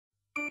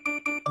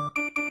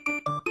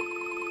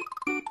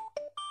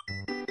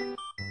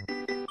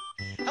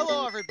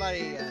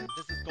everybody,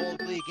 this is Gold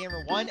Glee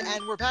Gamer 1,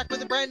 and we're back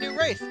with a brand new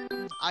race.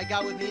 I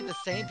got with me the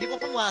same people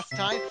from last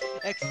time,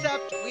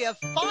 except we have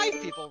 5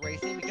 people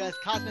racing because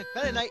Cosmic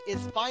Meta Knight is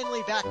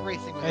finally back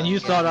racing with us. And you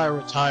again. thought I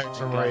retired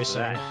from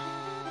racing.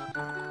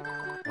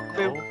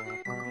 No.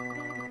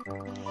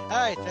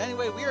 Alright, so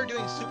anyway, we are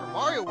doing Super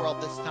Mario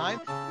World this time,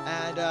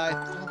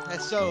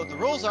 and so the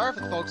rules are,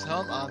 for the folks at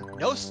home,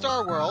 no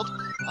Star World,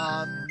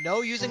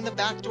 no using the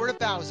back door to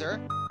Bowser,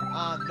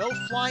 no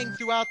flying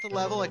throughout the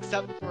level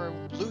except for a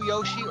blue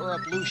Yoshi or a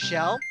blue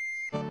shell.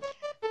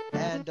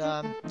 And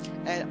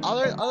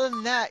other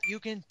than that, you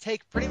can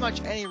take pretty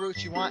much any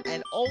route you want,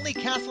 and only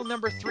castle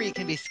number 3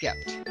 can be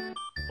skipped.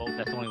 Well,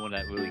 that's the only one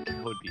that really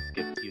could be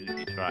skipped even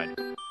if you tried.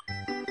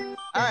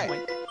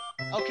 Alright.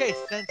 Okay,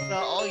 since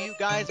all you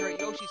guys are at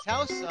Yoshi's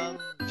house,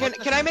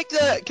 Can I make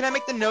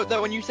the note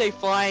that when you say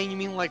flying, you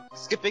mean like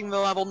skipping the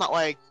level, not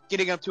like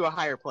getting up to a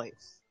higher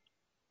place?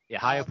 Yeah,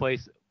 higher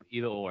place,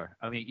 either or.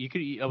 I mean, you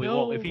could.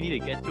 Well, if you need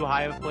to get to a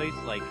higher place,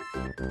 like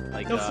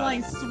no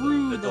flying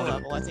through the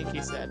level. I think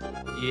he said.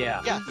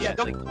 Yeah. Yeah.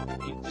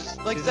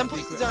 Like some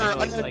places are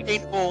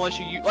unattainable unless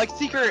you like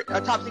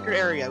a top secret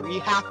area where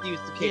you have to use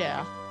the key.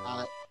 Yeah.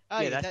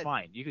 Yeah, that's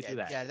fine. You could do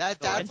that. Yeah,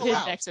 that's And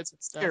hidden exits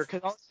and stuff. Here,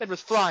 because all it said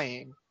was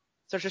flying.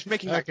 So it's just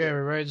making. Okay,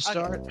 we're ready to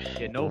start?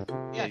 Yeah, no.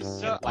 Yes,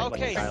 so,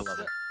 okay.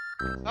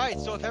 Alright,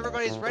 so if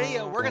everybody's ready,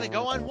 we're gonna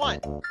go on 1.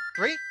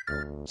 3,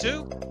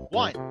 2,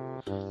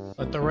 1.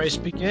 Let the race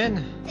begin.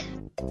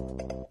 This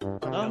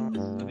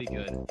will be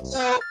good.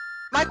 So,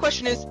 my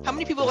question is, how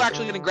many people are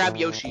actually gonna grab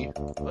Yoshi?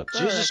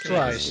 Jesus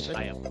Christ.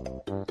 I am.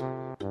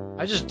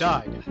 I just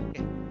died.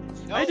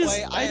 I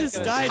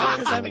just died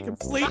because I'm a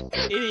complete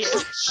idiot.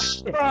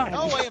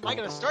 No way am I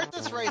gonna start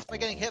this race by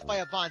getting hit by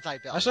a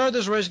bonsai bill. I started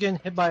this race getting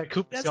hit by a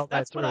Koopa shell.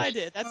 That's what I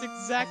did. That's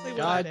exactly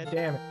what I God did.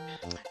 damn it.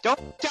 Don't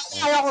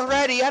die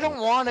already! I don't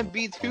want to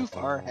be too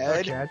far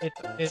ahead. Okay, I need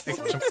to make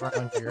some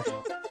ground here.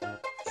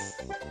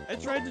 I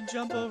tried to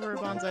jump over a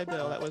bonsai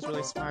bill. That was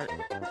really smart.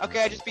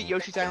 Okay, I just beat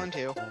Yoshi's Island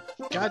too.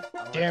 God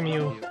damn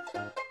you.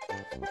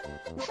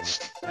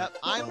 Yep,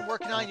 I'm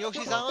working on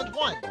Yoshi's Island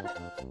 1.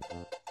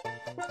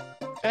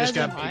 Just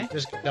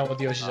got done with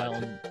Yoshi's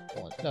Island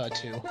 1. No,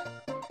 2.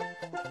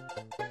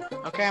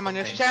 Okay, I'm on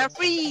Yoshi's Island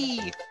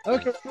 3!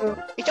 Okay.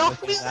 It's all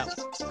free!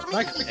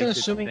 I can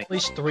assuming at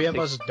least 3 of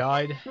us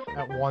died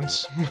at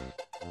once.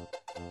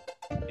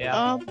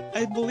 Yeah.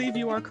 I believe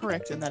you are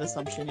correct in that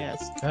assumption.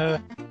 Yes.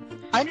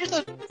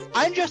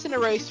 I'm just in a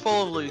race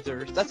full of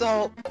losers. That's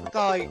all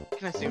I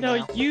can assume No,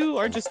 now. you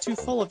are just too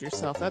full of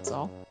yourself. That's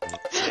all.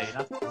 Yeah, you're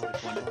not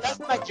disappointed. That's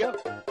my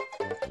joke.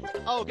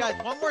 Oh, guys,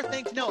 one more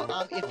thing to note.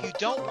 If you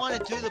don't want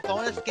to do the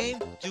bonus game,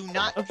 do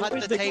not cut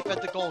the tape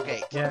at the goal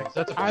gate. Yeah, 'cause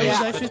that's a I was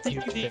that's actually a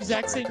thinking huge the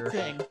exact same breaker.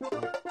 thing.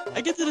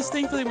 I get the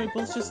distinct feeling we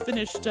both just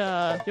finished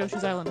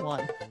Yoshi's Island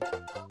 1.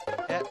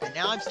 Yep, and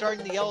now I'm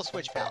starting the yellow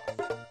switch palette.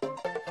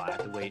 I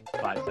have to wait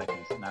 5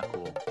 seconds. Not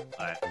cool.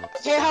 Alright.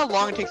 Say how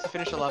long it takes to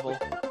finish a level.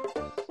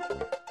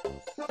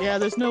 Yeah,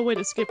 there's no way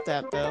to skip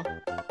that though.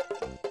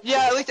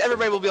 Yeah, at least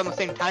everybody will be on the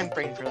same time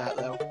frame for that,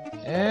 though.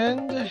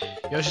 And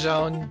Yoshi's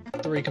Island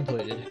 3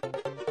 completed.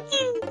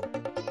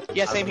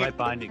 Yeah, same I'm here. right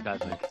behind you,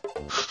 Cosmic.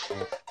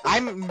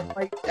 I'm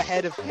right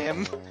ahead of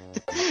him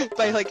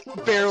by like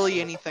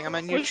barely anything. I'm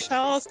on Switch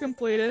palace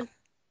completed.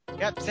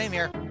 Yep, same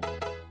here.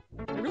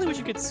 I really wish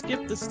you could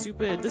skip the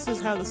stupid. This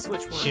is how the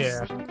Switch works.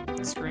 Yeah.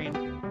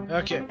 Screen.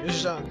 Okay,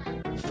 Yoshi's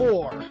Island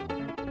 4.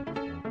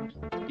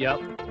 Yep.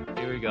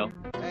 Here we go.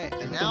 Okay,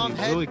 and now I'm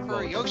Really heading for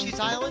close. Yoshi's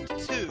Island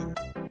 2.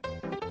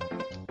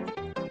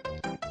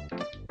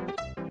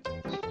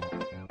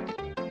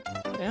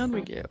 Down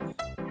we go.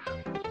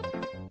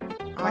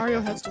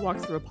 Mario has to walk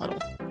through a puddle.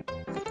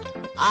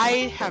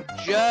 I have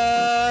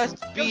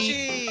just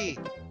beat Yoshi!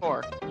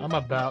 4. I'm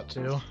about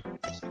to.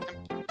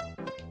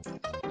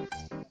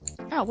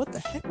 Ow, what the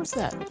heck was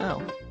that?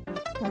 Oh,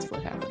 that's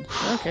what happened.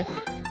 Okay.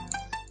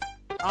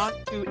 On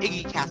to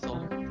Iggy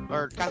Castle.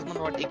 Or Castle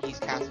number 1 Iggy's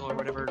Castle, or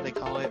whatever they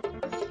call it.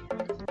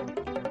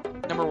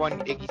 Number 1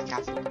 Iggy's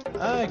Castle.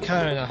 I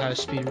kinda know how to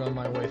speedrun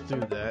my way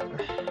through that.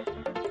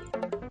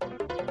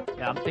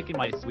 Yeah, I'm taking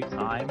my sweet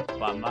time,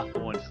 but I'm not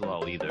going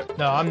slow either.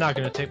 No, I'm not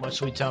gonna take my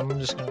sweet time, I'm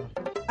just gonna...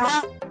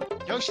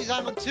 Yoshi's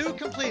Island 2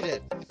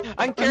 completed.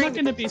 I'm I'm not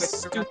gonna be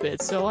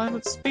stupid, so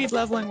I'm speed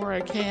leveling where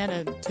I can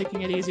and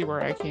taking it easy where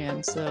I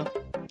can, so...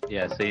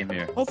 Yeah, same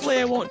here. Hopefully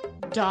I won't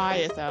die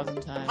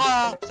 1,000 times.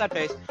 Sad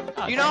face.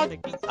 Oh, You know,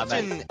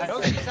 damn it.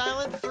 Yoshi's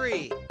Island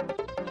 3.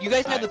 you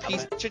guys know the Alright,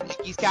 piece in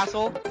Iggy's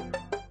Castle?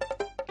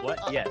 What?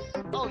 Yes.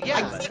 Oh, I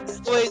yeah.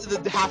 clicked the way to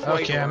the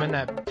halfway Okay, door. I'm in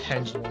that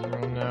pendulum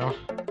room now.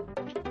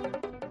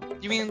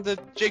 You mean the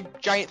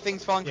giant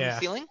things falling from Yeah. the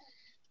ceiling?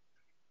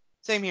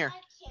 Same here.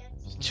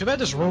 Too bad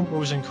this room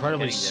moves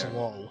incredibly Getting there.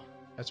 slow.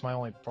 That's my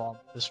only problem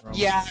with this room.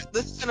 Yeah,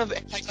 this is kind of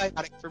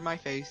anticlimactic for my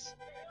face.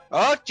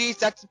 Oh, jeez,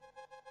 that's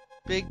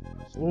big.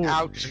 Ooh,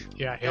 Ouch.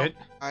 Yeah, hit.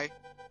 Alright,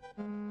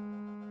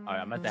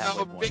 I'm at the No,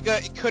 halfway point. big.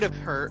 It could have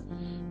hurt.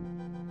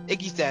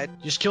 Iggy's dead.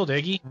 You just killed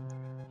Iggy?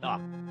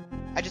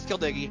 I just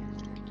killed Iggy.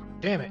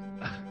 Damn it.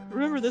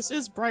 Remember, this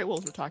is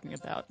Brightwolfz we're talking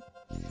about.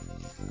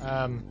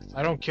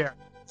 I don't care.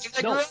 Seems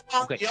like No. we're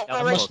wrong. Okay, You don't that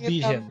wanna was race Must me be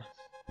down. him.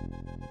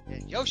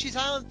 And Yoshi's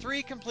Island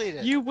 3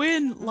 completed. You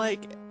win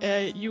like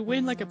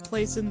a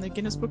place in the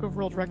Guinness Book of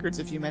World Records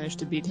if you manage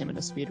to beat him in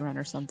a speedrun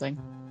or something.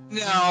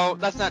 No,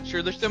 that's not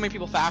true. There's so many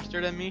people faster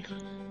than me.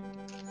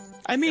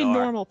 I mean Sure.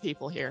 normal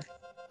people here.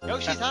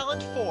 Yoshi's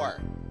Island 4.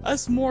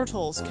 Us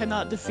mortals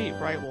cannot defeat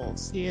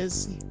Brightwolfz. He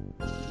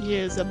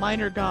is a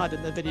minor god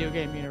in the video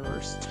game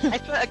universe. I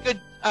spent a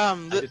good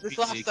just this beat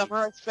last Iggy. summer.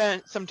 I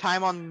spent some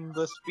time on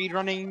the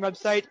speedrunning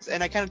websites,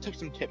 and I kind of took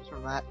some tips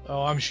from that.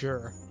 Oh, I'm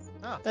sure.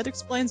 That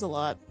explains a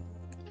lot.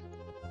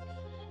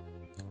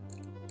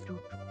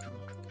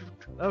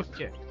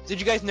 Okay. Did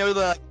you guys know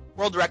the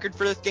world record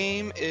for this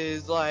game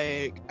is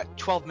like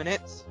 12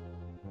 minutes?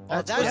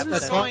 Well, That's that's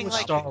what going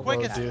like Star the Wars,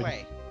 quickest dude.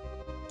 way.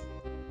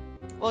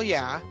 Well,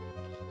 yeah.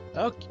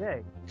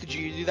 Okay. Could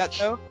you do that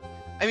though?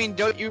 I mean,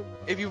 don't you?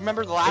 If you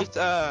remember the last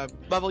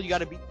level you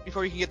gotta beat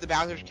before you can get the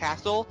Bowser's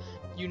Castle,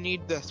 you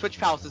need the Switch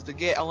Palaces to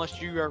get,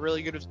 unless you are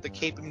really good with the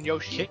Cape and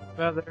Yoshi. Kick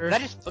feather. Did I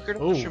just flickered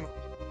Ooh. mushroom?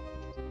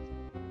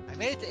 I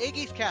made it to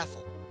Iggy's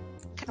Castle.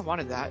 I kind of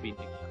wanted that. Beat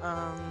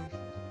Iggy.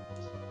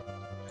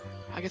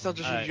 I guess I'll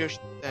just use Alright. Yoshi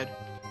instead.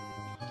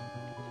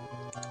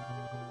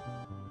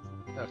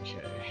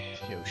 Okay,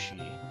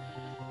 Yoshi.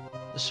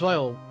 This is why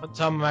one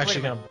time I'm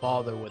actually gonna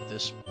bother with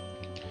this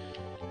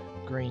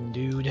green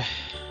dude.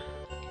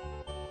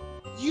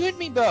 You and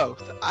me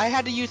both. I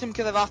had to use him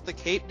because I lost the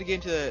cape to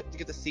get to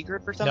get the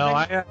secret for something. No,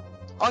 I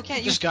Oh, I can't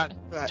use just got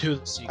that. to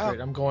the secret.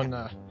 Oh. I'm going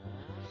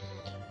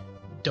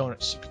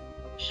donut secret.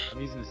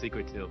 I'm using the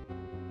secret too.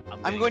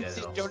 I'm getting going to that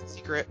see else. Donut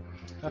Secret.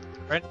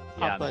 Right?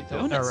 Yeah, Papa me too.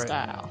 Donut Alright.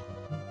 style.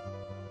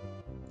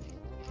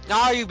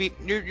 Now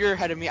you're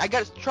ahead of me. I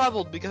got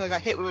troubled because I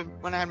got hit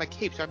when I had my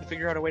cape, so I had to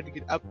figure out a way to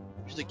get up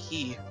to the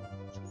key.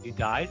 You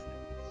died?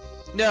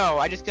 No,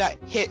 I just got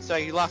hit, so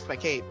I lost my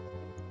cape.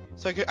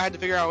 So I had to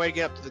figure out a way to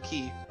get up to the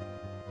key.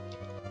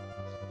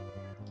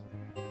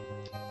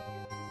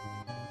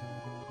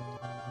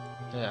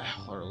 Yeah,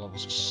 water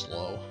levels are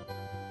slow.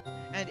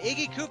 And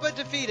Iggy Koopa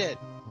defeated.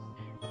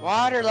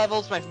 Water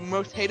levels, my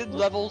most hated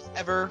levels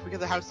ever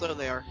because of how slow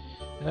they are.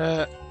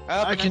 I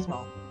And can- then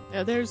small.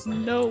 Yeah, there's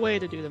no way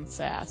to do them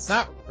fast.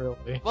 Not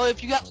really. Well,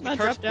 if you got Not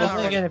first drop down. Well,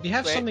 Alright. again, if you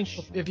have Switch.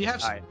 something, if you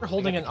have Alright,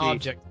 holding I an got the key.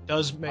 object, it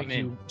does make I'm you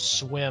in.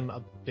 swim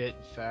a bit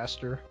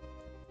faster.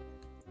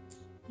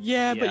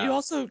 Yeah, but Yeah. you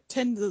also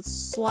tend to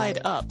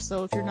slide up,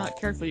 so if you're not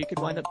careful, you could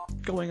wind up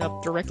going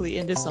up directly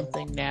into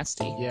something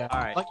nasty. Yeah.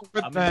 Alright, Like a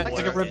rib, I'm like in a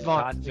water rib and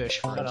von God fish,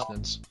 for shut up.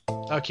 instance.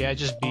 Okay, I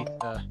just beat.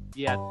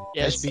 Yeah, I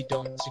Yes. just beat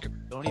Donut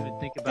Secret. don't even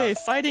think about Okay,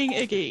 fighting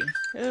Iggy.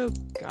 Oh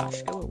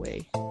gosh, go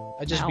away.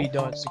 I just Ow. beat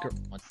Donut Secret.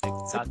 one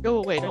thing. So go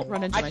away, don't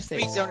run into I my just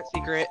beat face. Donut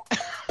Secret.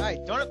 Alright,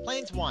 Donut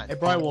Plains 1. Hey,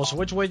 Brightwolfz, so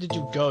which way did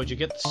you go? Did you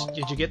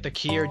get the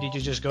key, or did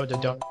you just go to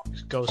Donut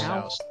Ghost Ow.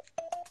 House?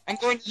 I'm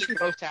going to the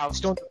ghost house.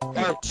 Just going,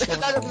 Or-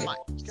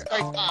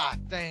 Come on. Ah,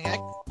 dang it.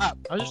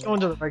 I'm just going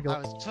to the I regular.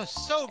 was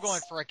so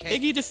going for a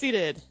cake. Iggy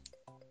defeated.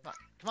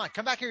 Come on,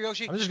 come back here,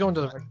 Yoshi. I'm just going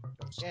to the regular.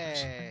 Ghost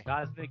House. Yay.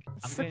 Cosmic,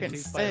 I'm Frickin' getting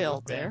chased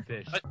failed by a there.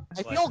 fish. I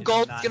but feel it's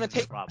Gold's not gonna a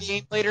take the problem.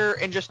 game later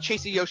and just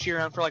chase a Yoshi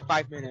around for like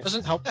 5 minutes.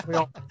 Doesn't help me.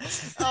 Oh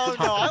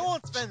no, I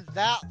won't spend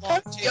that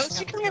long. chasing Yoshi,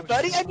 after come here,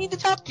 buddy. I need to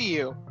talk to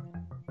you.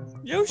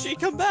 Yoshi,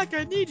 come back!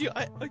 I need you.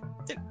 I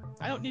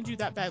don't need you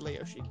that badly,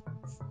 Yoshi.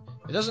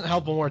 It doesn't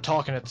help when we're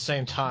talking at the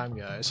same time,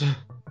 guys. You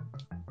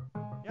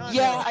know,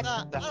 Yeah, I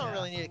don't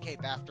really need a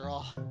cape after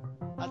all.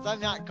 I'm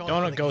not going. for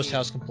Donut the Ghost key.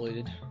 House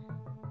completed.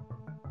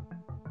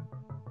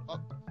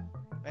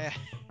 Eh,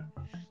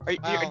 Are you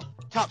Wow.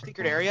 top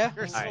secret area?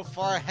 You're so Alright.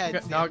 far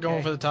ahead. Not going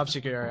CMK. for the top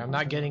secret area. I'm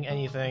not getting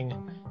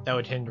anything that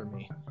would hinder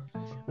me.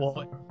 Well,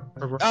 Oh,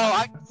 I'm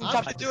I'm top gonna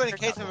secret do it in area.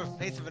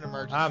 case of an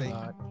emergency. I'm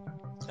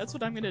not. That's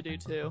what I'm gonna do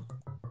too.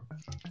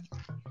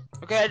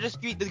 Okay, I just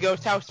beat the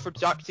ghost house for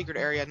top secret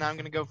area. Now I'm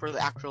gonna go for the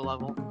actual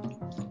level.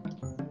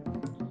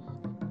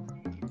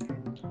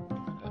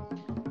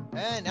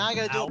 And now I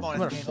gotta do Ow. a I'm bonus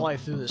gonna game. fly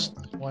through this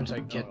once I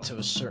get to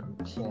a certain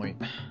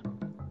point.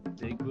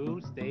 Big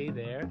Boo, stay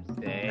there.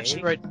 Stay.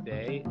 Actually, right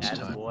Stay. this As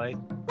time. boy.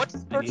 What's the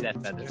I need first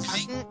that feather.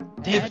 thing?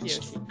 Bad David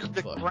Yoshi.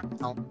 The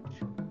ground.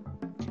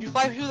 Can you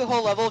fly through the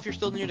whole level if you're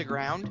still near the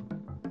ground?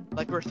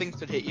 Like where things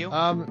could hit you?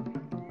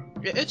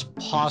 It's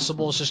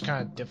possible. It's just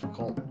kind of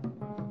difficult.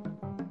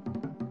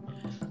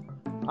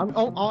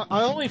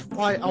 I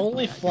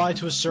only fly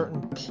to a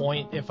certain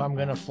point if I'm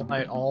gonna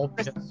fly at all,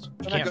 because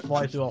you can't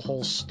fly through a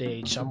whole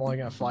stage. So I'm only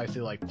gonna fly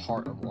through like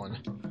part of one.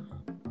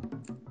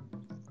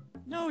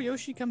 No,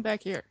 Yoshi, come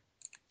back here.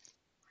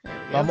 There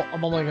we But go.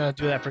 I'm only gonna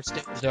do that for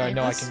stages that I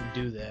know I Famous. can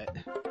do that.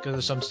 Because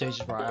there's some stages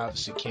where I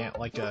obviously can't,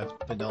 like a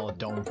Vanilla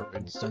Dome, for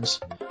instance.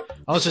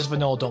 Unless it's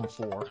Vanilla Dome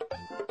 4.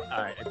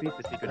 Alright, I beat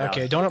the secret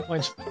Okay, house. Donut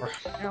Plains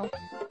 4.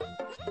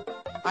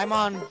 I'm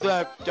on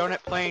the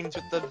donut plains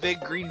with the big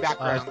green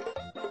background.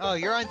 Oh,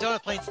 you're on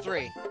Donut Plains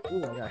 3.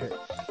 Ooh, I got hit.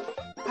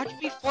 How'd you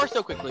beat 4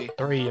 so quickly?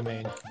 3, you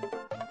mean.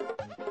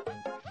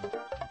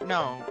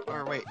 No,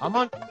 or wait. I'm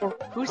on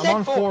Who I'm said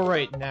on 4? 4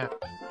 right now.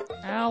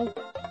 Ow.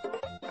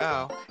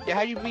 Oh. Yeah,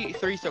 how'd you beat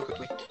 3 so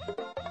quickly?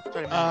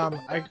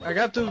 I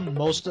got through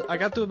I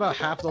got through about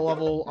half the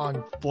level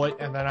on foot,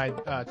 and then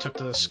I took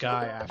to the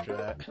sky after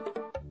that.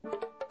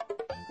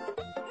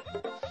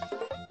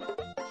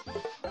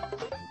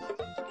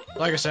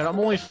 Like I said, I'm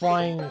only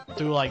flying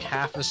through like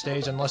half the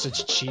stage, unless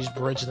it's Cheese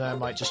Bridge, then I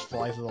might just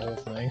fly through the whole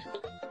thing.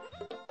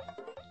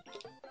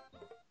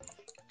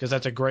 Because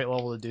that's a great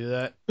level to do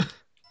that.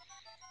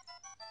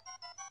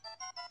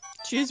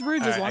 Cheese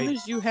Bridge, as long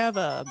as you have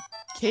a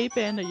cape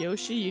and a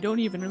Yoshi, you don't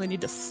even really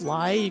need to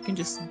fly. You can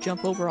just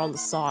jump over all the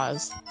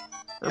saws.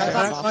 I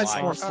find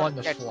it more fun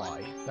to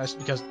fly. That's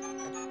because.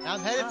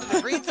 I'm headed for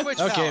the green switch.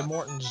 Okay, palace.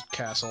 Morton's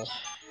castle.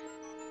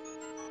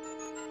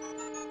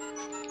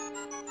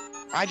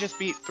 I just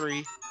beat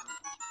 3.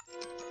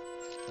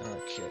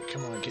 Okay,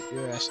 come on, get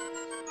your ass.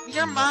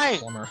 You're mine.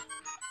 Plumber.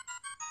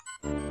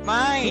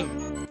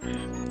 Mine.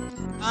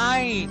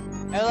 Mine.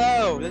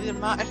 Hello. This is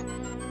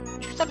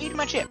mine. Stop eating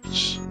my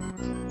chips.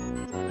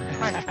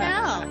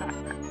 Ow.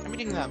 I'm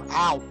eating them.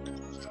 Ow.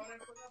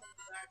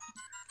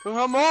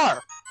 Who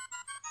more?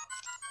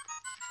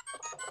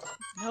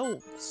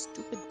 No,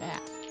 stupid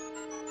bat.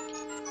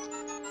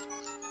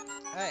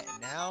 Alright,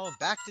 now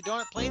back to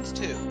Donut Plains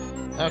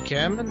 2. Okay,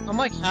 I'm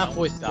like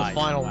halfway through the Die.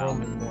 final Wow.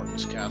 room in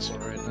Morton's castle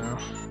right now.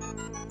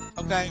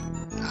 Okay.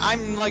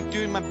 I'm like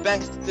doing my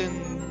best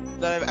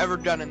that I've ever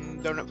done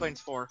in Donut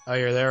Plains 4. Oh,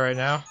 you're there right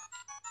now?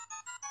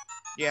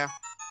 Yeah.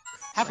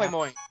 Halfway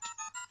point.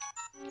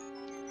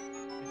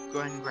 Go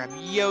ahead and grab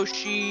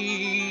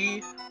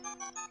Yoshi.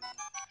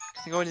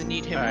 Cause I'm going to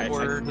need him Alright, I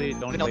for completed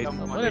Donut Vanilla Plains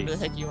Dump. Whatever the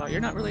heck you are,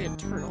 you're not really a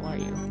turtle, are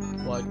you?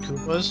 What,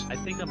 Koopas? I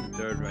think I'm in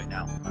 3rd right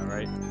now.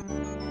 Alright.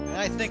 And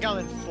I think I'm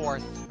in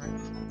 4th.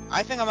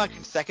 I think I'm like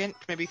in 2nd,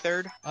 maybe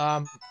 3rd.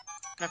 Um,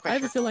 Not I quite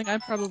have sure. a feeling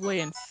I'm probably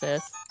in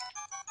 5th.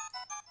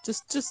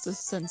 Just a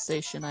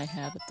sensation I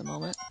have at the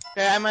moment.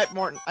 Okay, I'm at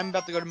Morton. I'm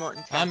about to go to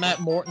Morton's house. I'm at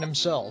Morton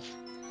himself.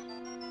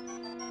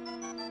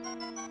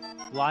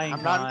 Flying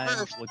I'm not time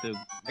first. with the.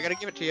 I gotta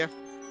give it to you.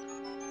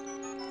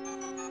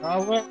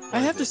 I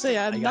have to say,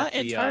 I'm I not got the,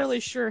 entirely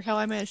sure how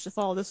I managed to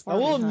fall this far I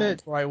will behind.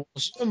 admit, right,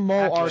 some Mo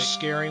are Actually-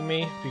 scaring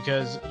me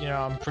because, you know,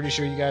 I'm pretty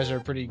sure you guys are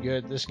pretty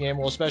good at this game.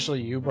 Well,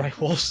 especially you,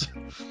 Brightwolfz.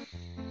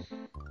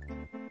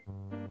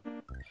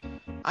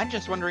 I'm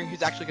just wondering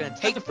who's actually gonna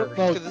take Not to put first.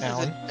 Mo 'Cause this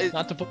down. is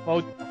Not to put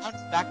Mo.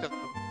 back up.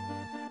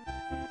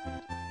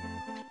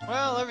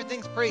 Well,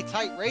 everything's pretty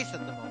tight race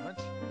at the moment.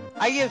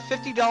 I give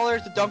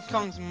 $50 of Donkey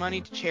Kong's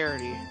money to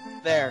charity.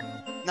 There.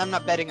 And I'm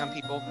not betting on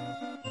people.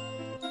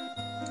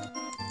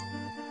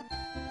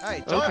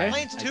 Alright, Donut Okay.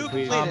 Plains 2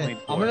 completed completed. Donut Plains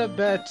I'm 4. gonna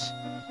bet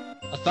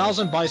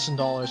 1,000 bison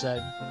dollars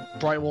that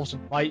Brightwolfz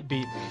might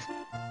beat me.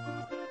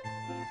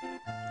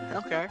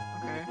 Okay,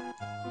 okay.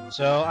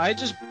 So I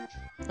just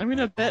I'm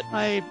gonna bet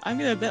my I'm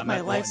at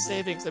life one.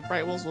 savings that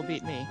Brightwolfz will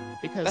beat me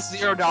because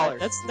That's $0.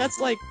 That's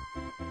like.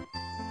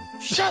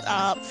 Shut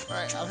up.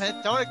 Alright, I'm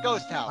at Donut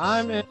Ghost House.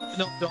 I'm in.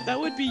 No, don't. That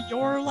would be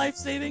your life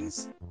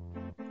savings.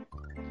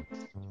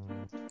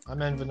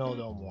 I'm in Vanilla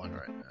Dome 1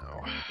 right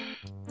now.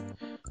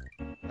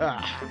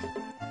 Ah.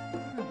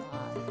 Come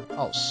on.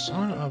 Oh,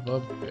 son of a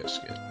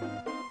biscuit.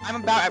 I'm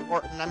about at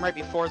Morton. I'm right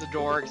before the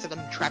door, except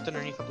I'm trapped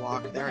underneath the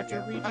block. There I I have to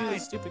go. redo Hi. the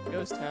stupid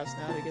ghost house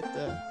now to get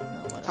the.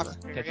 No, Top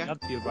whatever. Catching area. up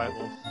to you,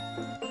 Brightwolf.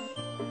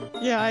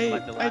 Yeah,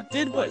 Like the I last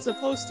did one. what's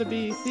supposed to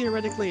be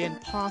theoretically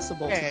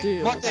impossible Okay, to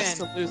do. Morton. That's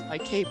to lose my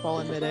cape while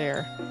in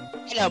midair.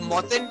 Hello,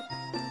 Morton.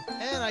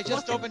 And I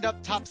just opened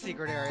up top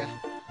secret area.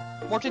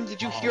 Morton,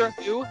 did you hear a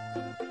who?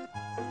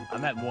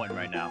 I'm at 1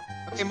 right now.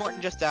 Okay, Morton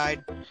just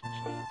died.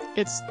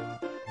 It's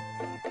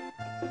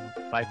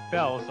If I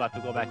fell, so I have to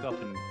go back up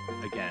and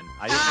again.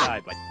 I just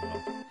died, but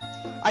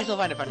I still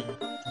find it funny.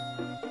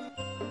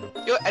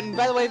 Yo, and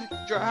by the way,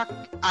 Drac,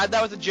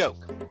 that was a joke.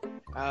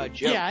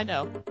 Joke. yeah, I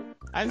know.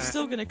 I'm Uh,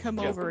 still gonna come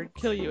joke. over and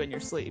kill you in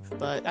your sleep,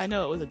 but I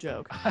know it was a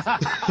joke.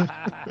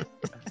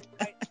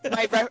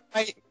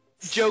 My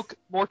joke,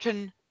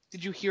 Morton,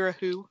 did you hear a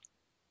who?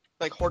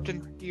 Like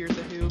Horton hears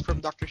a who from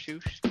Dr.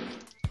 Seuss.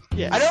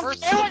 Yeah. I don't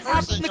First care what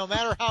person, happened. no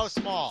matter how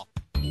small.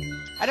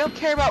 I don't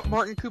care about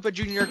Morton Koopa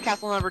Jr.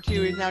 Castle number 2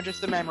 is now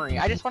just a memory.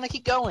 I just want to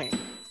keep going.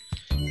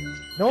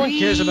 No one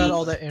cares about Please.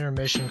 all that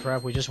intermission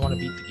crap. We just want to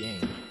beat the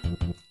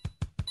game.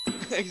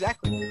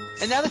 Exactly.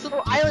 And now this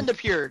little island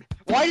appeared.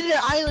 Why did an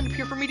island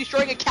appear for me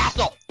destroying a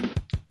castle?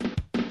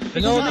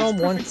 Vanilla it makes Dome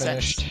 1 perfect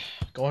sense. finished.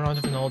 Going on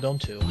to Vanilla Dome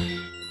 2.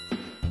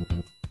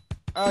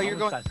 Oh, you're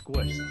going got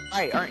squished.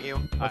 right, aren't you?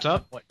 What's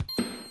up? What?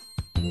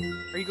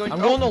 Are you going? I'm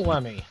going to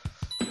Lemmy.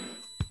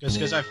 Just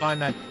because I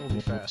find that will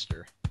be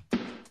faster.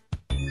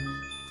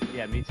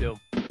 Yeah, me too.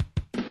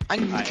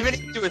 I'm Alright.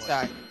 committing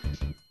suicide.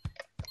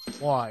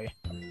 Why?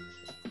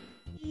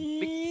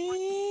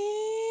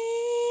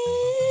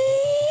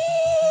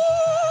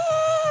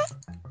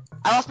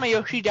 I lost my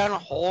Yoshi down a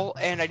hole,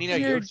 and I need a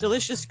Your Yoshi.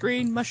 delicious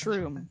green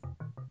mushroom.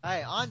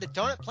 Alright, on to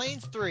Donut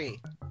Plains 3.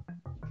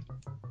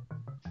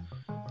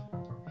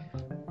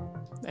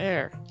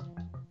 There.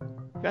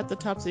 Got the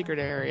top secret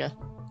area.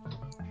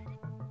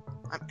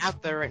 I'm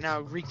out there right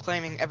now,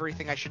 reclaiming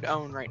everything I should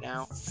own right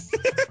now.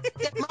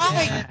 Get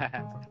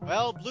mine!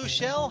 Well, Blue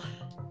Shell,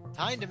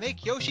 time to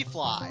make Yoshi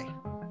fly.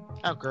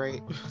 Oh,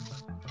 great.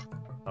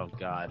 Oh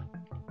God.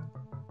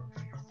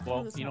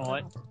 Well, you know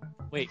what?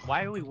 Wait,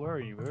 why are we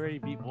worried? We already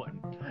beat Morton.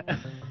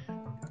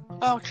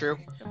 Oh, true.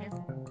 Come here.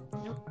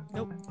 Nope,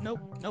 nope, nope,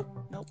 nope,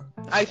 nope.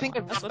 I think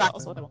it's That's back.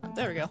 what I want.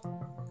 There we go.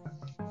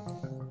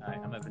 Alright,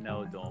 I'm at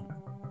Vanilla Dome.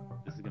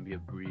 This is gonna be a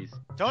breeze.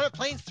 Donut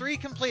Plains 3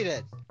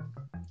 completed.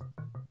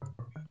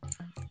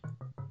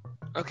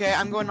 Okay,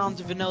 I'm going on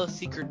to Vanilla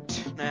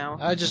Secret now.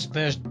 I just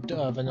finished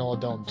Vanilla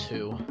Dome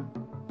 2.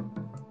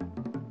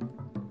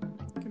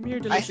 Come here,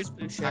 delicious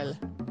blue shell.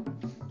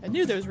 I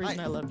knew there was a reason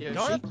Right. I loved Yoshi.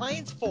 Donut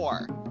Plains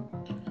 4.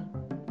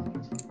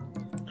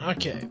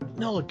 Okay,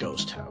 Vanilla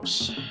Ghost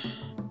House.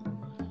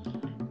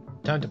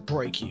 Time to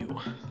break you.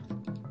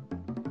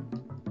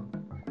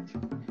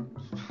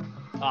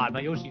 Ah, my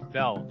Yoshi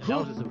fell. That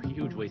was just a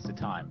huge waste of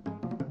time.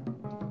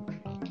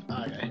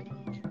 Okay.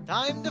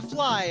 Time to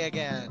fly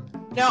again.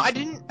 Now, I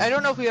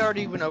don't know if we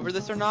already went over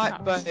this or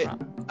not, but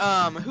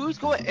Stop. who's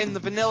going in the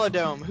Vanilla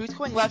Dome? Who's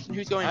going left and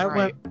who's going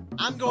right?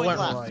 I'm going went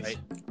left. right.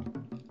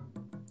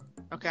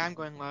 Okay, I'm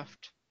going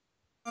left.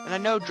 And I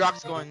know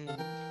Drock's going,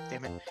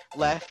 damn it,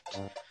 left.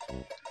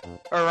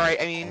 Or right,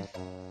 I mean,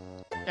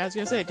 Yeah, I was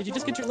gonna say, did you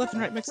just get your left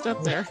and right mixed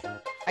up there?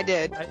 I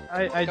did.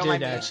 I Don't mind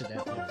did me.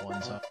 accidentally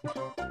one time.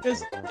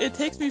 Because it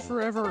takes me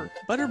forever.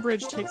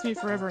 Butterbridge takes me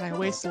forever, and I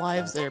waste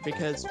lives there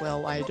because,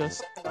 well, I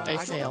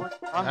fail.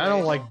 I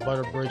don't like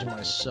Butterbridge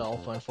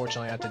myself.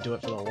 Unfortunately, I have to do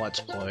it for the Let's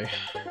Play.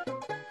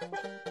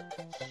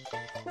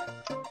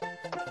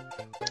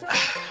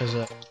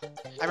 Because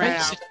I ran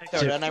out of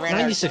soda, and I ran out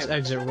of 96 soda.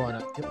 exit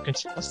run.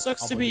 That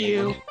sucks to be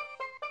you.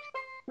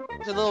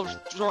 There's a little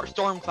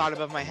storm cloud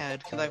above my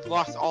head, because I've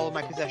lost all of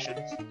my possessions.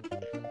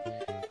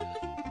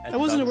 I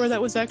wasn't aware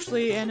that was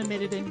actually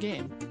animated in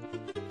game.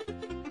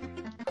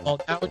 Well,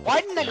 now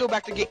Why didn't I go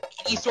back to get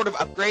any sort of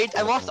upgrades?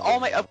 I lost all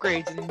my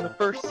upgrades in the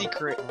first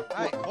secret.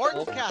 Alright,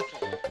 Morton's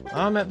Castle.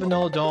 I'm at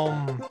Vanilla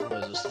Dome. What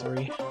is this,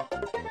 3?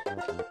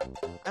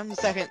 I'm the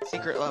second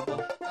secret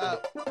level.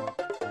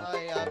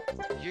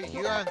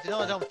 You're on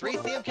Vanilla Dome 3,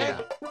 CMK? Yeah.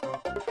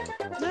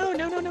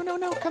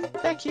 No, come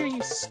back here,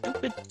 you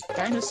stupid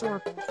dinosaur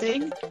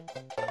thing.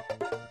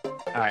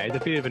 Alright, I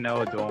defeated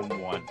Vanilla Dome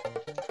 1.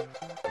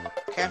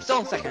 Okay, I'm still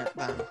in second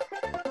then.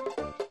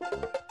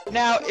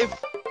 Now, if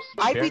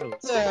I beat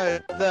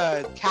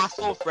the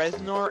Castle of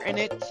Fresnor in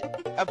it,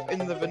 up in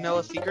the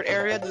Vanilla Secret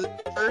area,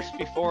 first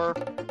before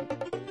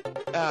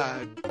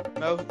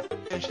Mo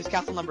finishes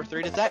Castle number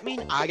 3, does that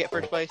mean I get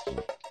first place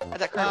at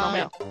that current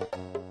moment?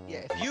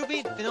 Yeah, if you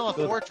beat Vanilla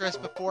Fortress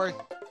before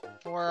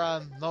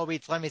Mo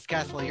beats Lemmy's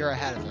Castle, you're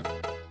ahead of him.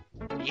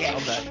 Yeah.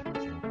 I'll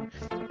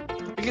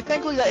bet. Because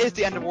thankfully that is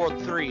the end of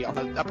World 3 on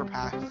the upper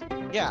path.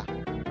 Yeah.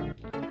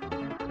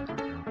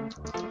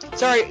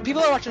 Sorry,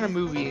 people are watching a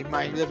movie in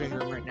my living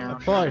room right now.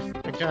 I kind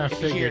of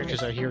If you hear figured it.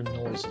 because I hear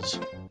noises.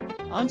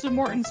 On to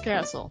Morton's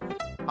Castle.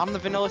 I'm the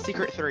Vanilla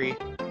Secret 3.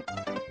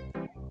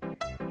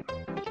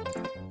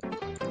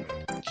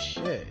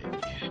 Okay.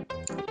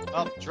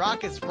 Well,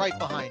 Drock is right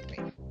behind me.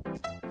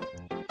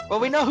 Well,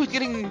 we know who's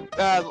getting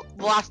the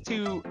last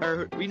two,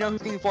 or we know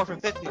who's getting 4th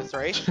and 5th in this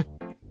race.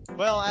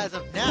 Well, as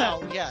of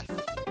now, yes.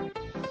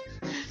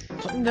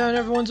 Putting down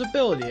everyone's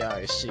ability,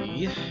 I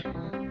see.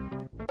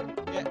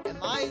 Yeah, am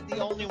I the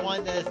only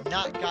one that has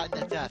not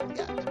gotten a death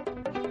yet?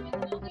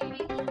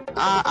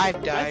 I've I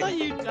died. thought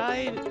you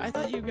died. I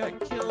thought you got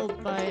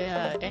killed by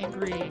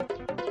angry.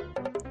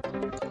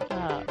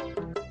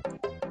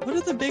 What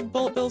are the big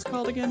bullet bills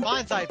called again?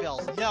 Bonsai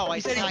bills. No, I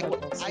He said did he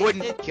not.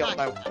 wouldn't I did kill not,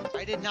 by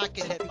I did not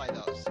get hit by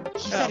those.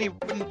 He said he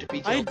wouldn't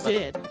be I killed. but-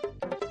 did.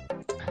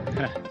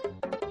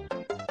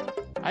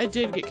 I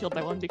did get killed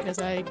by one because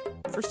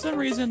for some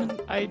reason,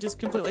 I just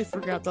completely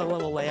forgot the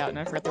level layout and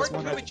I forgot there's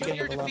one Morton right at the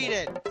Jr. beginning of the level.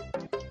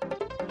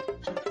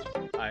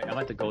 defeated. Alright, I'm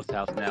at the Ghost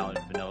House now in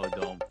Vanilla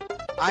Dome.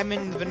 I'm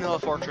in Vanilla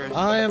Fortress.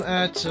 I am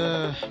at,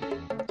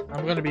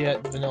 I'm gonna be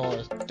at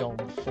Vanilla Dome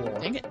 4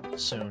 Dang it.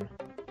 soon.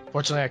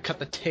 Fortunately, I cut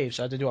the tape,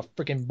 so I had to do a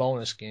freaking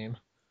bonus game.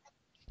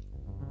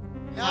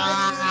 No,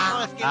 I didn't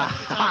want to get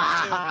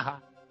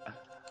up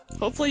to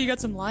Hopefully you got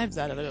some lives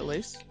out of it at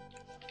least.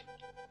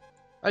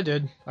 I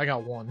did. I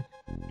got 1.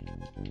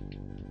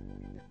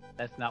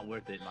 That's not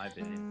worth it, in my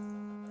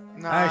opinion.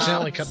 Nah. I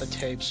accidentally cut the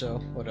tape, so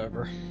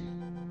whatever.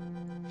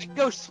 I can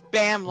go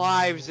spam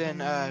lives in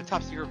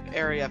top secret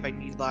area if I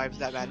need lives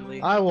that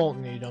badly. I won't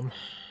need them.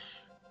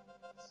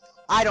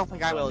 I don't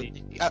think I will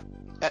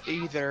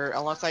either,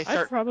 unless I I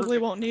start. probably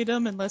won't need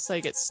them unless I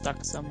get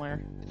stuck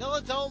somewhere.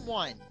 Vanilla Dome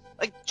 1.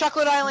 Like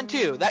Chocolate Island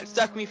 2, that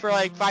stuck me for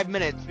like 5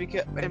 minutes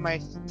in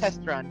my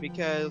test run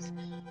because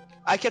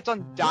I kept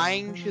on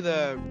dying to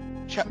the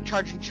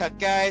charge and chuck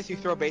guys who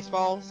throw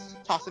baseballs,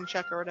 toss and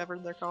chuck or whatever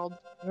they're called.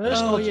 They're Oh,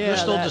 still, yeah, they're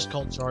still that- just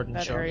called Sergeant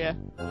That Chuck. area.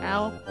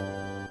 Ow.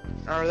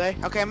 Are they?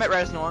 Okay, I'm at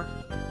Resnor.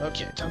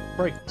 Okay, time to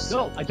break this.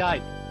 No, I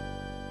died.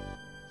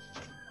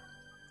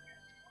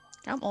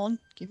 Come on.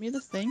 Give me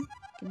the thing.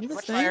 Give me the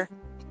Much thing. higher.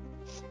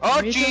 Oh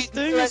Give me the jeez,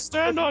 thing to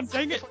stand on,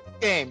 dang it.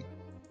 game.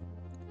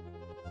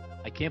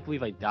 I can't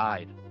believe I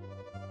died.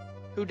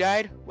 Who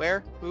died?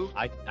 Where? Who?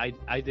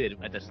 I did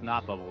at the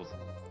snot bubbles.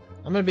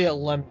 I'm gonna be at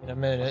Lem in a I was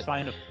minute.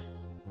 trying to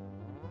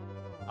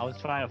I was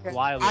trying to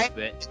fly a little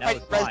bit. That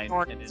was fine.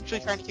 And then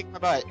Actually trying to kick my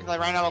butt because I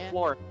ran out of the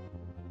floor.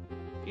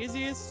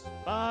 Easiest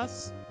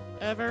boss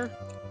ever.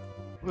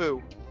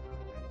 Who?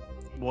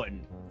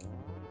 wouldn't.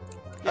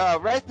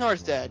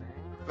 Resnor's dead,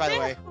 by the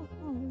way.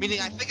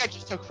 Meaning I think I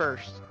just took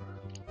first.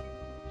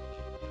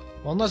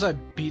 Well, unless I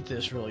beat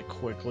this really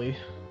quickly.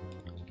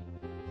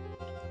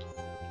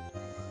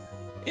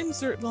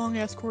 Insert long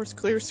ass course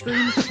clear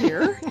screen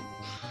here.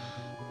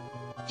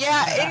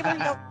 Yeah, even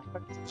though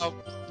how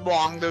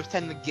long those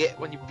tend to get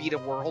when you beat a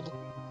world.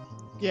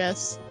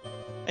 Yes.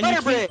 And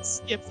you can't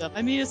skip them.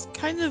 I mean,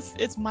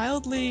 it's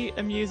mildly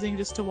amusing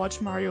just to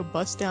watch Mario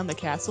bust down the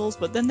castles,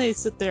 but then they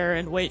sit there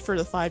and wait for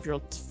the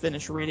 5-year-old to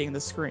finish reading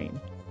the screen.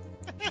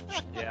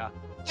 Yeah.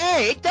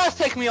 Hey, it does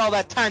take me all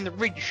that time to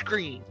read the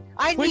screen.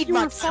 When you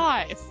were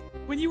 5,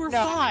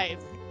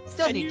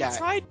 Still and need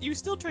that. you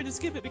still tried to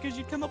skip it because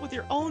you'd come up with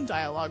your own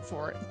dialogue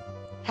for it.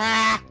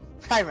 Ha!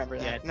 I remember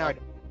that. Yeah, No, I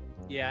don't.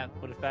 Yeah,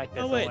 but the fact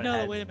that Oh wait, someone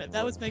had wait a minute.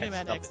 That was Mega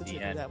Man stuff X at that the you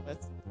did end. that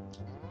with.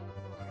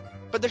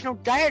 But there's no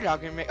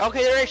dialogue in Mega.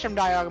 Okay, there is some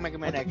dialogue in Mega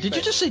Man X. Did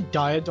you just say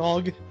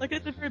Diadog? Look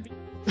at the tribute.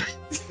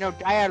 No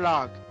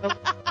dialogue.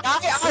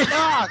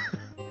 Dialogue.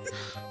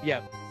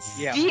 Yeah,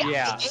 yeah, D-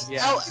 yeah,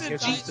 yeah. L- You're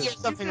G- supposed to- or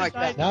something like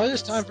that. Now it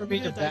is time for me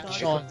to Yeah, bash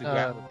Diadog. on The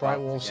grammar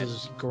problems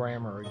Brightwolf's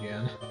grammar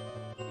again.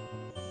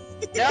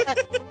 No,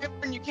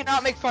 you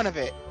cannot make fun of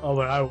it. Oh,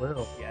 but I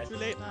will. Yes. Too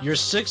late now. You're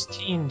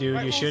 16, dude.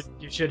 Brightwolf's-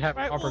 You should have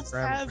proper Brightwolfz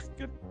grammar. have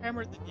good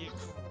grammar than you.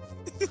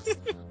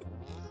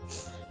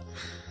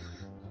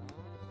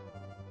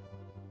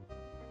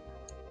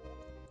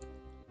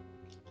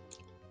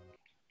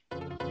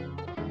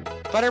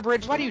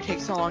 Butterbridge, why do you take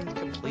so long to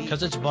complete?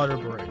 Because it's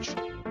Butterbridge.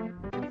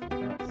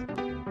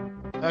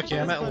 Okay,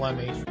 I'm at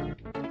Lemmy.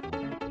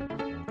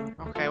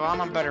 Okay, well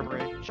I'm on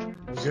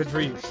Butterbridge. Good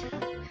for you.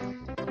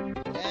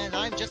 And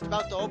I'm just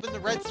about to open the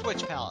Red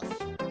Switch Palace.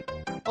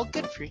 Oh,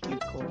 good for you,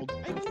 Cold.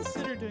 I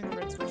consider doing the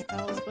Red Switch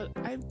Palace, but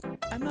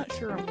I'm not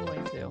sure I'm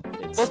going to.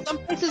 It's, Well, some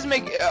places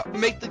make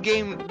the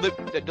game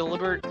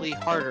deliberately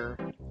harder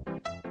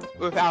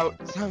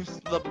without some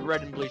the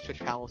red and blue switch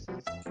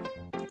palaces.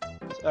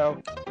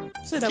 So.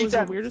 so that keep was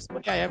that- the weirdest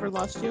way I ever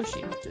lost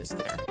Yoshi, just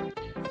there.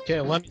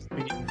 Okay, Lemmy's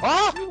beat.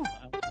 Oh!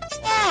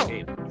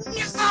 Okay,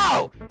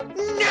 No! No!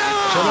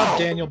 Shut up,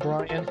 Daniel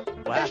Bryan.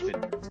 what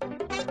happened?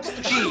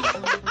 Gee.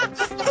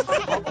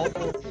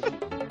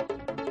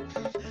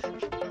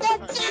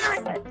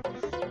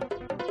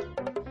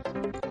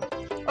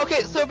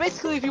 Okay, so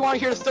basically, if you want to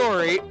hear the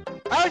story,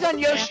 I was on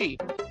Yoshi,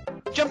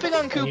 jumping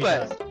on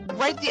Koopas,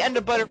 right at the end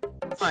of Butter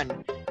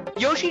Fun.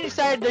 Yoshi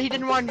decided that he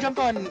didn't want to jump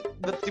on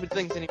the stupid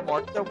things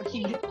anymore, so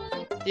he...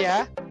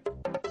 Yeah?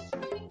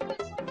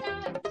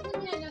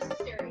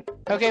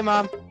 Okay,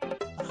 Mom.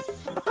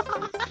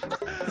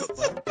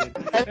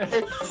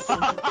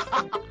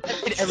 I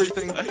did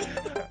everything.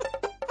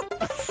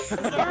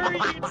 Sorry,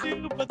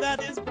 YouTube, but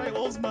that is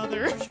Brightwolf's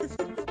mother.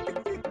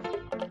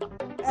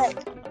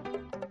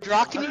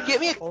 Draw, can you get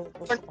me a...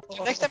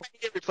 Next time I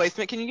need a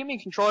replacement, can you give me a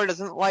controller that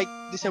doesn't like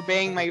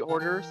disobeying my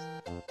orders?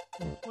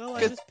 Well,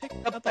 I Good. just picked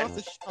it up off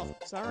the shelf.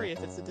 Sorry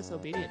if it's a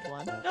disobedient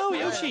one. No,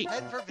 Yoshi!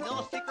 Head for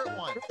Vanilla Secret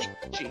 1.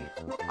 Gee,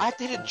 I have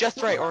to hit it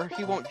just right or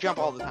he won't jump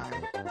all the time.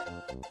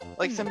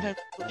 Like sometimes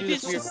he'll do Maybe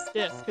this it's weird... just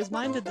stiff, because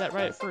mine did that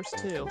right at first,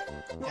 too.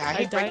 Yeah, I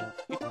hate died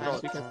breaking a few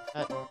times controllers. because of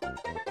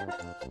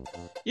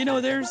that. You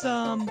know, there's,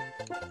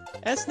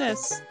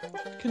 SNES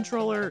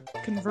controller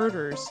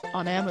converters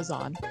on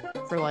Amazon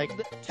for like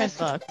 $10.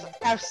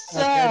 Have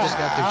Okay, I just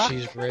got the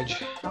cheese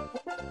bridge.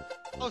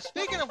 Oh,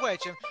 speaking of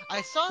which,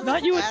 I saw this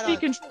Not ad USB on-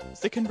 controllers,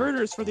 the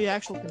converters for the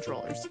actual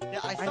controllers. Yeah,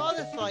 I saw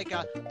this like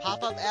a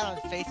pop-up ad on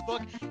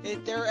Facebook.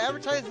 They're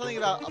advertising something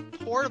about a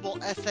portable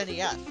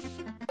SNES.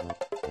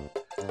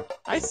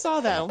 I saw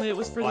that, only it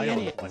was for Well, I the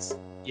know NES.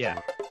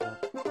 Yeah.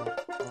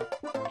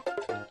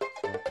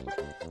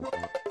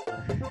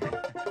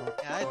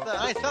 And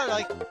I thought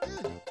like,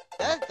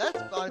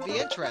 that's going to be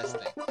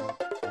interesting.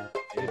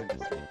 It is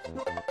interesting.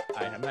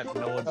 I'm at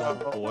Vanilla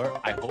Zone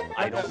 4. I hope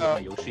I don't lose my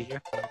Yoshi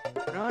here.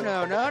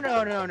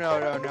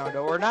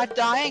 No, we're not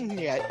dying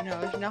yet. No,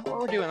 that's not what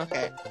we're doing.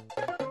 Okay.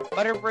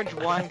 Butterbridge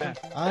 1.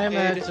 I'm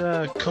Dude.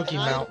 at Cookie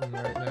Mountain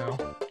right now.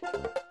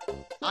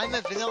 I'm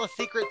at Vanilla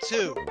Secret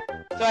 2.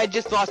 So I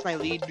just lost my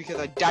lead because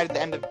I died at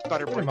the end of Pretty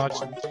Butterbridge much.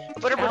 1.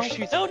 Butterbridge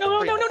shoots...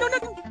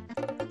 No.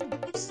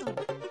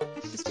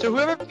 So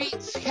whoever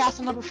beats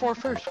castle number 4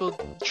 first will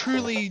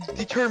truly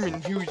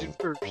determine who's in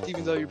first,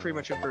 even though you're pretty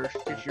much in first,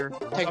 because you're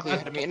technically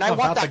ahead of me. And I I'm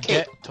want about that to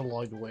cake. get to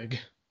Ludwig.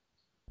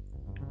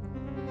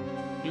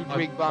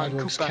 Ludwig von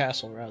Ludwig's Koopa.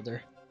 castle,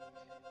 rather.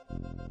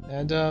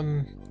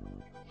 And,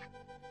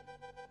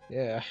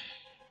 yeah.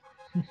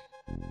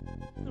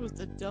 It was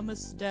the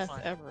dumbest death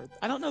Fine. ever.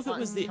 I don't know if it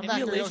was the Come back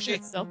here, emulation Yoshi.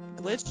 itself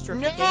glitched or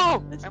No! the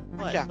game glitched or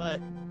what, Yeah.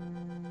 but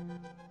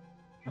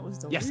that was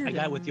the Yes, I weirdest,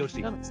 got it with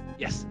Yoshi. dumbest-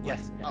 Yes.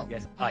 Oh.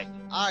 Yes. Hi.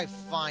 Alright,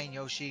 fine,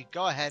 Yoshi.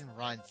 Go ahead and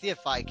run. See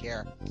if I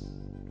care.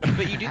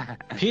 But you do...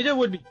 PETA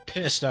would be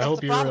pissed, I That's hope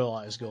the you problem.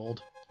 realize,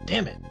 Gold.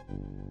 Damn it.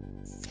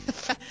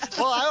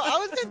 Well, I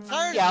was getting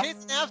tired Yeah. of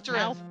chasing after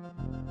him.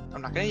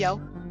 I'm not gonna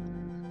yell.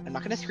 I'm I'm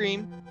not gonna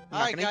scream.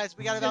 Alright, guys,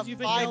 we got Because about you've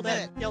been 5 yelled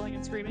minutes. at, yelling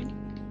and screaming.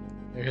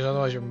 Because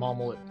otherwise your mom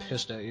will get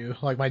pissed at you.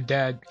 Like my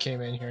dad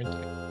came in here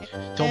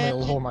and told me to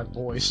lower my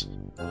voice.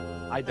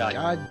 I died.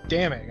 God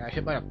damn it! I got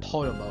hit by a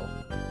Podobo.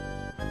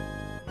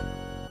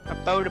 A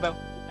Bodobo.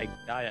 I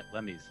died at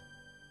Lemmy's.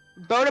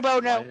 Bodobo, Why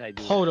no. did I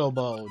do that?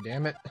 Podobo,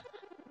 damn it.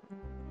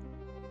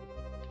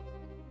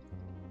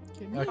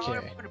 Give me Okay.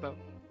 Bodobo.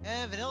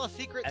 And Vanilla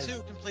Secret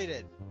 2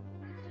 completed.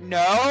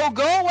 No,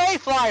 go away,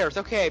 flyers.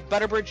 Okay,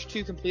 Butterbridge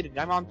 2 completed.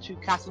 I'm on to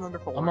castle number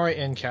 4. I'm already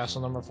in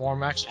castle number 4.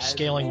 I'm actually As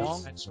scaling the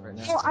long- fence right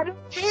now. Well, I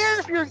don't care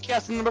if you're in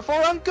castle number 4.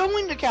 I'm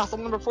going to castle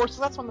number 4,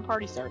 so that's when the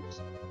party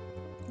starts.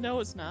 No,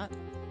 it's not.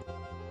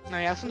 No,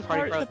 yeah, that's when the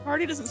The party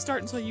party doesn't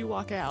start until you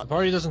walk The out.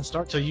 party doesn't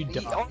start till you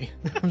Yeah. die.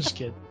 I'm just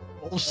kidding.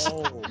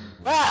 Oh,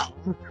 Wow!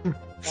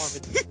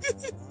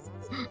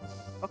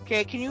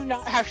 Okay, can you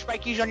not have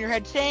spikies on your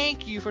head?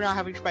 Thank you for not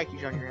having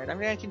spikies on your head. I'm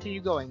gonna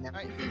continue going now.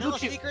 Alright, Vanilla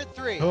Lucio. Secret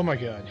 3. Oh my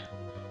god.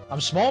 I'm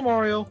Small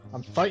Mario.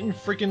 I'm fighting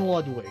freaking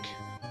Ludwig.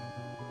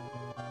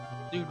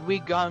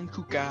 Ludwig von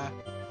Kuka.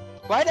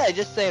 Why did I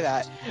just say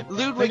that?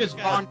 Ludwig it's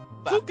von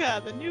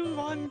Kuka, the new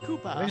Von I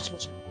think Koopa. it's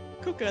supposed to-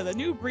 Kuka, the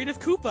new breed of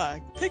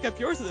Koopa. Pick up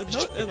yours at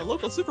the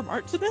local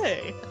supermarket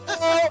today.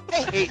 Oh, I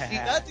hate these.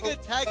 That's a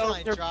good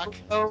tagline, they're- Jock.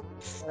 oh,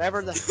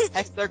 whatever the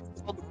heck they're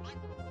called.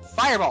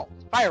 Fireball!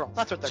 Fireball,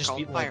 that's what they're just called.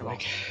 beat Fireball.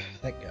 Ludwig.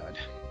 Thank god.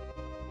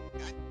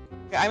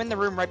 Okay, I'm in the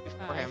room right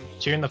before him.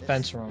 So you're in the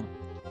fence room.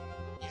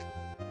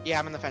 Yeah,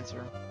 I'm in the fence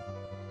room.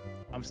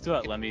 I'm still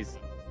at Lemmy's.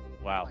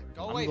 Wow.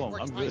 Go away before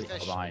it I'm gets really my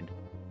fish. behind.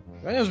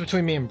 Right now it's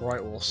between me and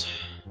Brightwolfz.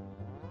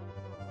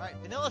 Alright,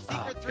 Vanilla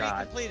Secret 3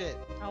 God. completed.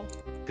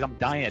 Because I'm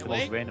dying at the most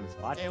Wait. random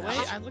spots. Hey, now.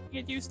 wait, I'm looking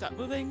at you. Stop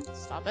moving.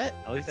 Stop it.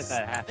 At least at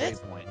that halfway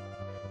point.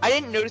 I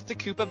didn't notice the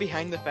Koopa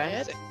behind the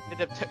fence. It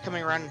ended up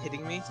coming around and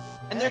hitting me.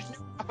 And there's no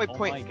halfway Oh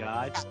point. my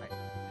god.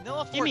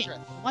 Vanilla Gimme. Fortress.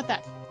 Want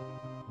that?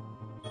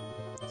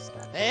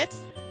 Stop it.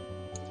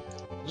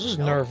 This is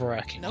Nope.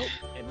 nerve-wracking. Nope.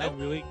 Am I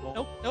really going?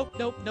 Nope. Nope.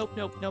 Nope. Nope.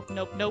 Nope. Nope.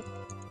 Nope. Nope.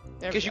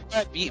 There we Because you go.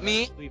 wanna beat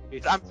me?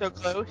 Am I'm so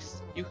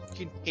close. You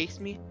can chase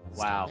me.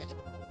 Wow.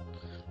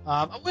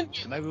 I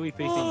wouldn't. I really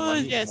facing Oh,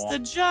 Lemmy's yes, wall? the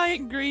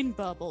giant green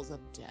bubbles of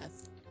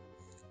death.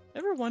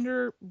 Ever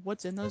wonder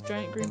what's in those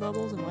giant green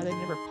bubbles and why they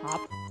never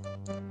pop?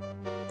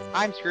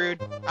 I'm screwed.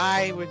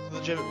 I was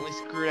legitimately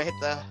screwed. I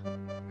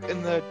hit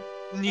in the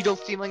needle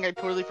ceiling. I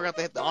totally forgot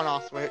to hit the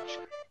on-off switch.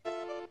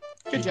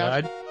 Good You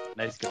job. died?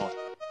 Nice going.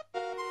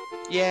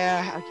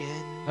 Yeah,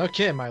 again.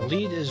 Okay, my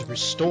lead is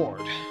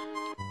restored.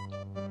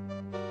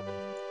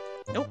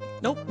 Nope.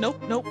 Nope.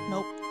 Nope. Nope.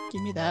 Nope.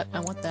 Give me that. I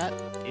want that.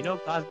 You know,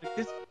 Cosmic,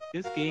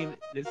 this game,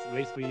 this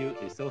race for you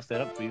is so set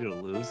up for you to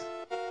lose.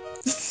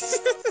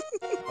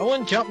 I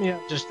wouldn't count me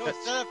out. Just So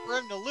it's set up for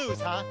him to lose,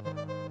 huh?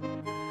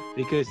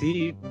 Because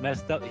he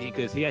messed up,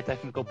 because he had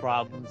technical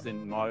problems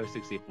in Mario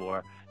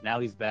 64. Now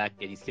he's back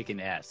and he's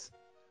kicking ass.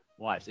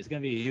 Watch, it's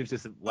gonna be a huge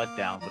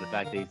letdown for the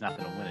fact that he's not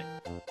gonna win it.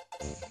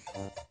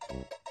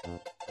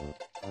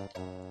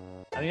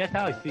 I mean, that's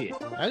how I see it.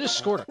 I just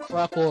scored a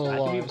crap load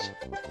of I think lives.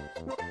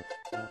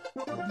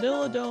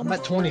 Villadome. I'm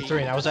at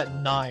 23 and I was at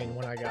 9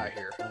 when I got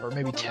here, or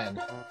maybe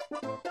 10.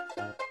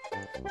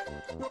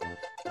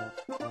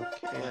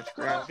 Okay, let's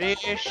grab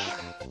fish.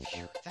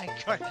 Thank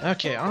goodness.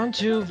 Okay, on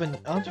to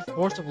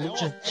Fourth I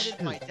Evolution almost 2,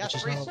 ended my which is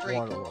death-free not a streak.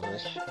 water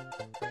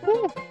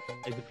level.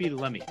 I defeated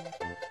Lemmy. Come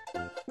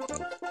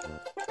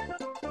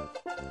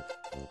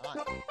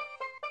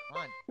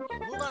on.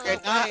 Move out of Okay,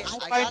 the now way.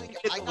 I'll I find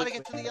gotta the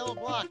get to the yellow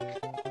block.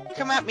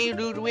 Come at me,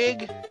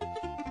 Ludwig.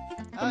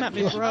 Come at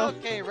me, bro.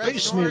 Okay,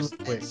 Face me, Resnor's,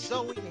 Ludwig. and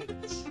so we meet.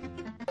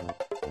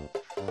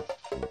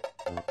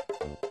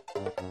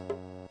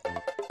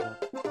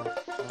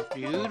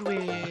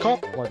 Ludwig. I call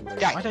him Ludwig.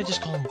 Die. Why did I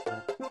just call him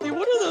Hey,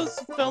 what are those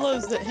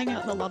fellows that hang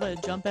out in the lava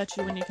and jump at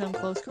you when you come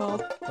close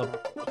called?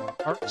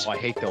 Arts? Oh, I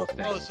hate those Oh,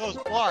 things. it's those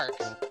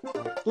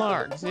blarks.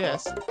 Blargs,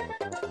 yes.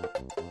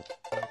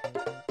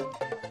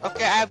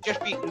 Okay, I've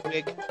just beat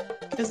Ludwig.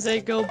 Because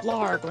they go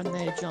blarg when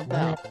they jump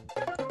out.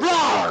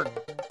 Blarg!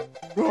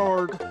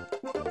 Blarg!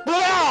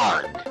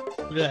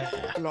 Blarg! Yeah.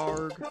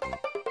 Blarg.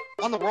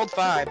 On the World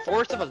 5,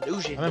 Force of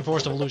Illusion. I'm in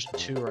Forest Evolution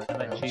 2 right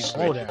I'm at now. Cheese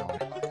Slow Bridge. down.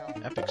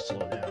 Epic slow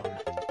down.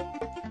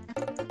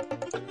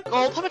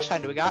 Gold, how much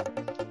time do we got?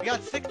 We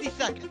got 60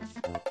 seconds.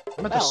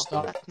 I'm at the Well,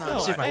 stop. that's Oh,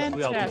 Let's see if I can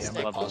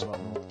fantastic. pause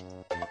button.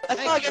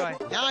 That's Thank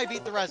probably, you. Now I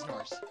beat the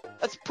Resnors.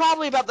 that's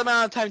probably about the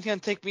amount of time it's gonna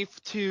take me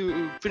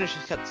to finish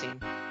this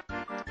cutscene.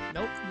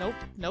 Nope, nope,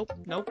 nope,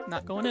 nope.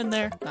 Not going in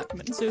there. Not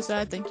committing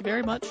suicide. Thank you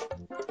very much.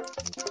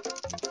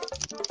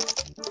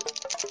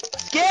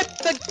 Skip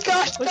the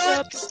gosh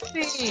Push-ups.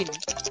 cutscene!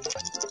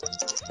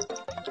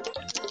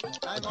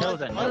 I'm Kill on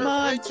that Come nerd.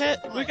 on, Bridge Ted.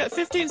 one. We got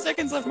 15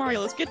 seconds left, Mario.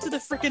 Let's get to the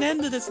freaking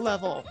end of this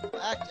level.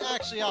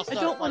 Actually, I'll start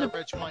don't wanna-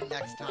 Bridge 1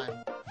 next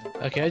time.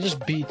 Okay, I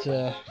just beat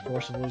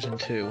Forest Evolution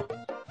 2.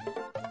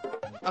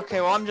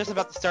 Okay, well I'm just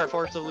about to start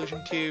Force of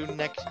Illusion 2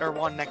 next, or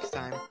 1 next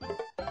time.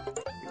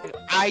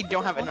 I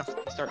don't have enough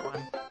to start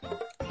 1.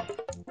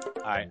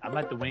 Alright, I'm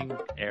at the wing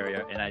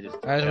area and I just.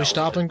 Alright, are we fell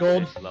stopping, to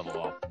Gold? finish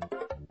Level off.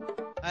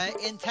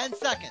 in 10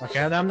 seconds. Okay,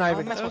 and I'm not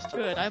even. Oh,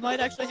 good. I might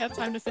actually have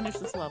time to finish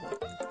this level.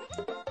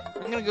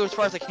 I'm gonna go as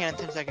far as I can in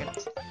 10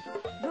 seconds.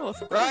 No,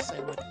 of Run. course I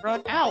would.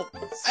 Run. Ow!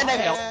 And I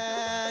fell.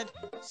 And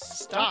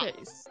Stop it,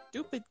 you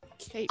stupid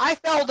cape. I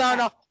fell down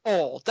a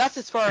hole. That's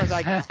as far as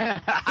I can.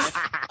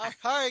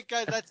 all right,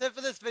 guys, that's it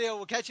for this video.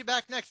 We'll catch you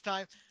back next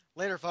time.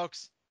 Later,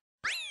 folks.